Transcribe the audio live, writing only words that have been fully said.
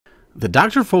The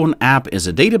Dr.Fone app is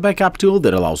a data backup tool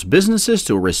that allows businesses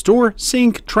to restore,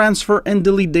 sync, transfer, and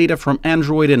delete data from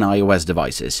Android and iOS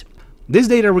devices. This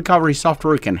data recovery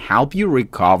software can help you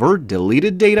recover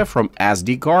deleted data from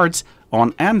SD cards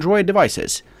on Android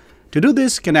devices. To do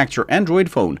this, connect your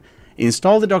Android phone,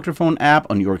 install the Dr.Fone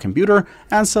app on your computer,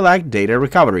 and select Data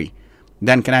Recovery.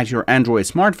 Then connect your Android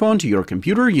smartphone to your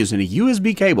computer using a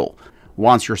USB cable.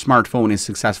 Once your smartphone is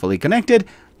successfully connected,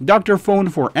 Dr.Fone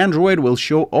for Android will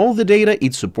show all the data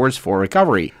it supports for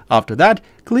recovery. After that,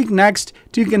 click Next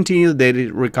to continue the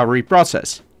data recovery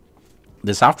process.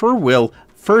 The software will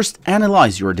first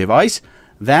analyze your device,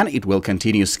 then it will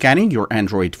continue scanning your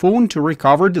Android phone to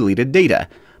recover deleted data.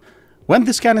 When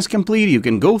the scan is complete, you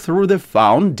can go through the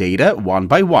found data one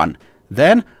by one.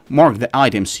 Then, mark the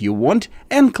items you want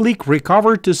and click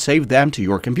Recover to save them to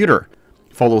your computer.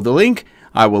 Follow the link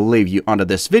I will leave you under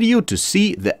this video to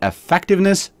see the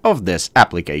effectiveness of this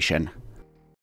application.